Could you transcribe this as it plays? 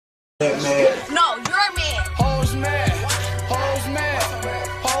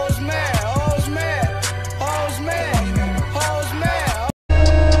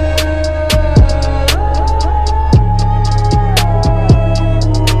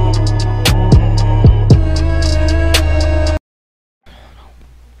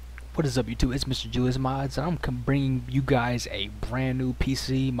What is up, YouTube? It's MrJuliusModz, and I'm bringing you guys a brand new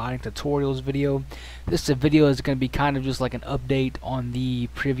PC modding tutorials video. This video is going to be kind of just like an update on the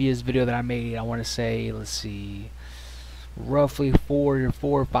previous video that I made. I want to say, let's see, roughly four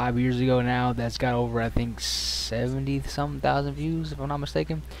or 5 years ago now. That's got over, I think, 70-something thousand views, if I'm not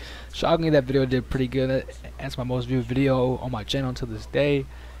mistaken. Shockingly, that video did pretty good. That's my most viewed video on my channel to this day.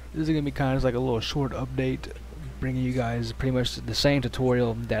 This is going to be kind of like a little short update, bringing you guys pretty much the same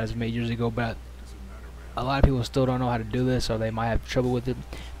tutorial that was made years ago, but a lot of people still don't know how to do this, or they might have trouble with it.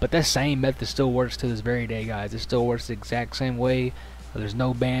 But that same method still works to this very day, guys. It still works the exact same way. There's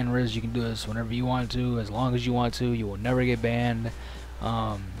no ban risk. You can do this whenever you want to, as long as you want to. You will never get banned.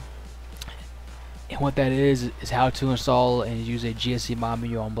 And what that is how to install and use a GSC mod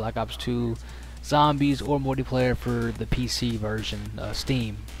menu on Black Ops 2 Zombies or multiplayer for the PC version,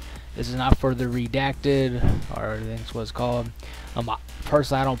 Steam. This is not for the Redacted, or I think it's what it's called.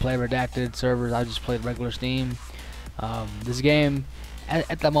 Personally, I don't play Redacted servers. I just play regular Steam. This game,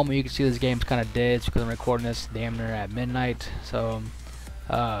 at that moment, you can see this game's kind of dead. It's because I'm recording this damn near at midnight. So,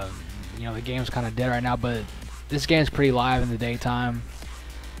 you know, the game's kind of dead right now. But this game's pretty live in the daytime.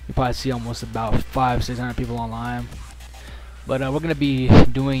 You probably see almost about 500-600 people online. But we're gonna be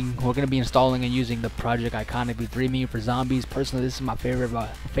installing and using the Project Iconic V3 menu for zombies. Personally, this is my favorite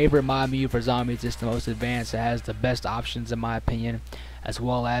mod menu for zombies. It's the most advanced. It has the best options in my opinion, as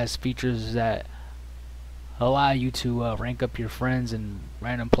well as features that allow you to rank up your friends and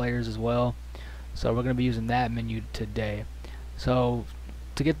random players as well. So we're gonna be using that menu today. So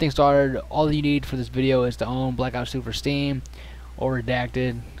to get things started, all you need for this video is to own Black Ops 2 for Steam or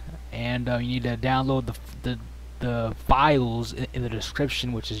Redacted, and you need to download the files in the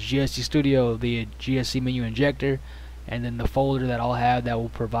description, which is GSC Studio, the GSC menu injector, and then the folder that I'll have that will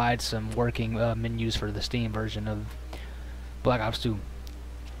provide some working menus for the Steam version of Black Ops 2.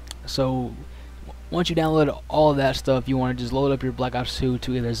 So once you download all of that stuff, you want to just load up your Black Ops 2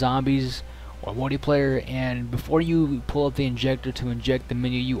 to either zombies or multiplayer. And before you pull up the injector to inject the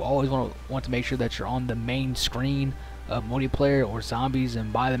menu, you always want to make sure that you're on the main screen of multiplayer or zombies.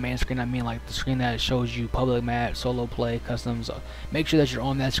 And by the main screen, I mean like the screen that shows you public map, solo play, customs. Make sure that you're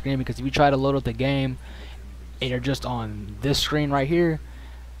on that screen, because if you try to load up the game and you're just on this screen right here,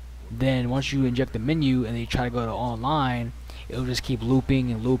 then once you inject the menu and then you try to go to online, it'll just keep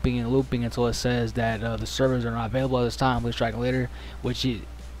looping and looping and looping until it says that the servers are not available at this time. Please try later.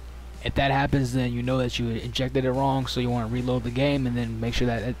 If that happens, then you know that you injected it wrong, so you want to reload the game and then make sure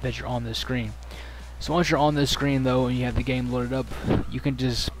that you're on this screen. So once you're on this screen though, and you have the game loaded up, you can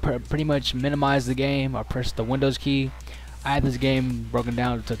just pretty much minimize the game or press the Windows key. I had this game broken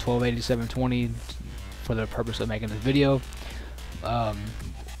down to 1280-720 for the purpose of making this video.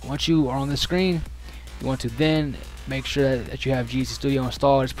 Once you are on the screen, you want to then make sure that you have GSC Studio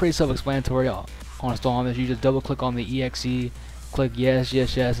installed. It's pretty self-explanatory on installing this. You just double click on the EXE, click yes,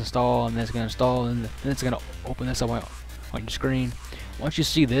 install, and then it's going to install, and then it's going to open this up on your screen. Once you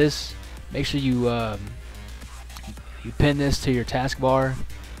see this, make sure you pin this to your taskbar,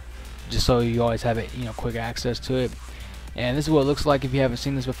 just so you always have it, quick access to it. And this is what it looks like if you haven't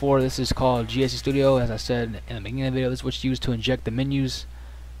seen this before. This is called GSC Studio. As I said in the beginning of the video, this is what you use to inject the menus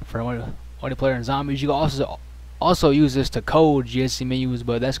for multiplayer and zombies. You can also use this to code GSC menus,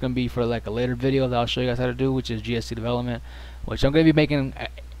 but that's going to be for like a later video that I'll show you guys how to do, which is GSC development, which I'm going to be making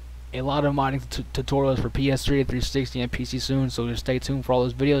a lot of modding tutorials for PS3, 360, and PC soon. So just stay tuned for all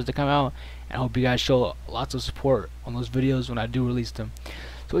those videos to come out, and I hope you guys show lots of support on those videos when I do release them.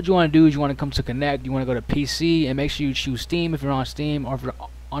 So what you want to do is you want to come to Connect. You want to go to PC and make sure you choose Steam if you're on Steam, or if you're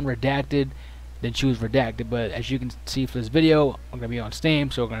on Redacted, then choose Redacted. But as you can see for this video, I'm going to be on Steam,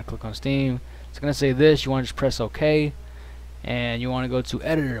 so we're going to click on Steam. It's going to say this. You want to just press OK, and you want to go to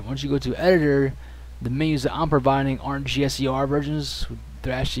Editor. Once you go to Editor, the menus that I'm providing aren't GSCR versions.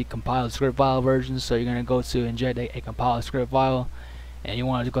 They're actually compiled script file versions. So you're going to go to inject a compiled script file, and you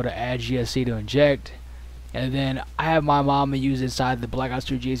want to go to add GSC to inject. And then I have my mom use inside the Black Ops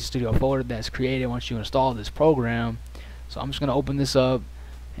 2 GSC Studio folder that's created once you install this program. So I'm just going to open this up,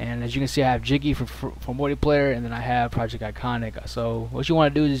 and as you can see, I have Jiggy for multiplayer, and then I have Project Iconic. So what you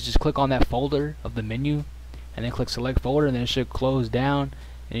want to do is just click on that folder of the menu, and then click select folder, and then it should close down,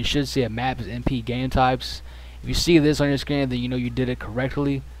 and you should see a map as NP game types. If you see this on your screen, then you know you did it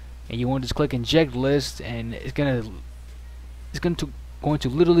correctly, and you want to just click inject list, and it's going to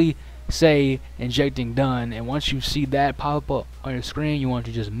literally say injecting done. And once you see that pop up on your screen, you want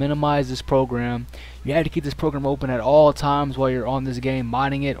to just minimize this program. You have to keep this program open at all times while you're on this game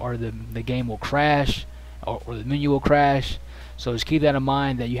modding it, or the game will crash, or the menu will crash. So just keep that in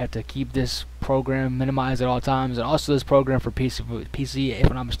mind, that you have to keep this program minimized at all times. And also this program for PC, if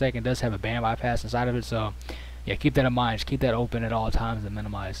I'm not mistaken, does have a band bypass inside of it. So yeah, keep that in mind. Just keep that open at all times and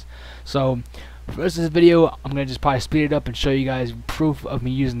minimize. So for the rest of this video, I'm going to just probably speed it up and show you guys proof of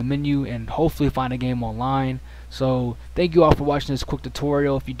me using the menu and hopefully find a game online. So thank you all for watching this quick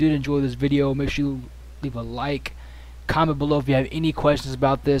tutorial. If you did enjoy this video, make sure you leave a like. Comment below if you have any questions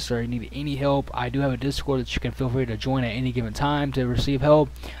about this or you need any help. I do have a Discord that you can feel free to join at any given time to receive help,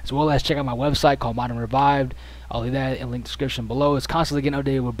 as well as check out my website called ModdingRevived. I'll leave that in the link description below. It's constantly getting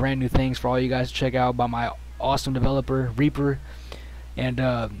updated with brand new things for all you guys to check out by my awesome developer Reaper. And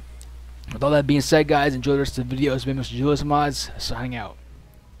with all that being said, guys, enjoy the rest of the video. It's been MrJuliusModz signing out.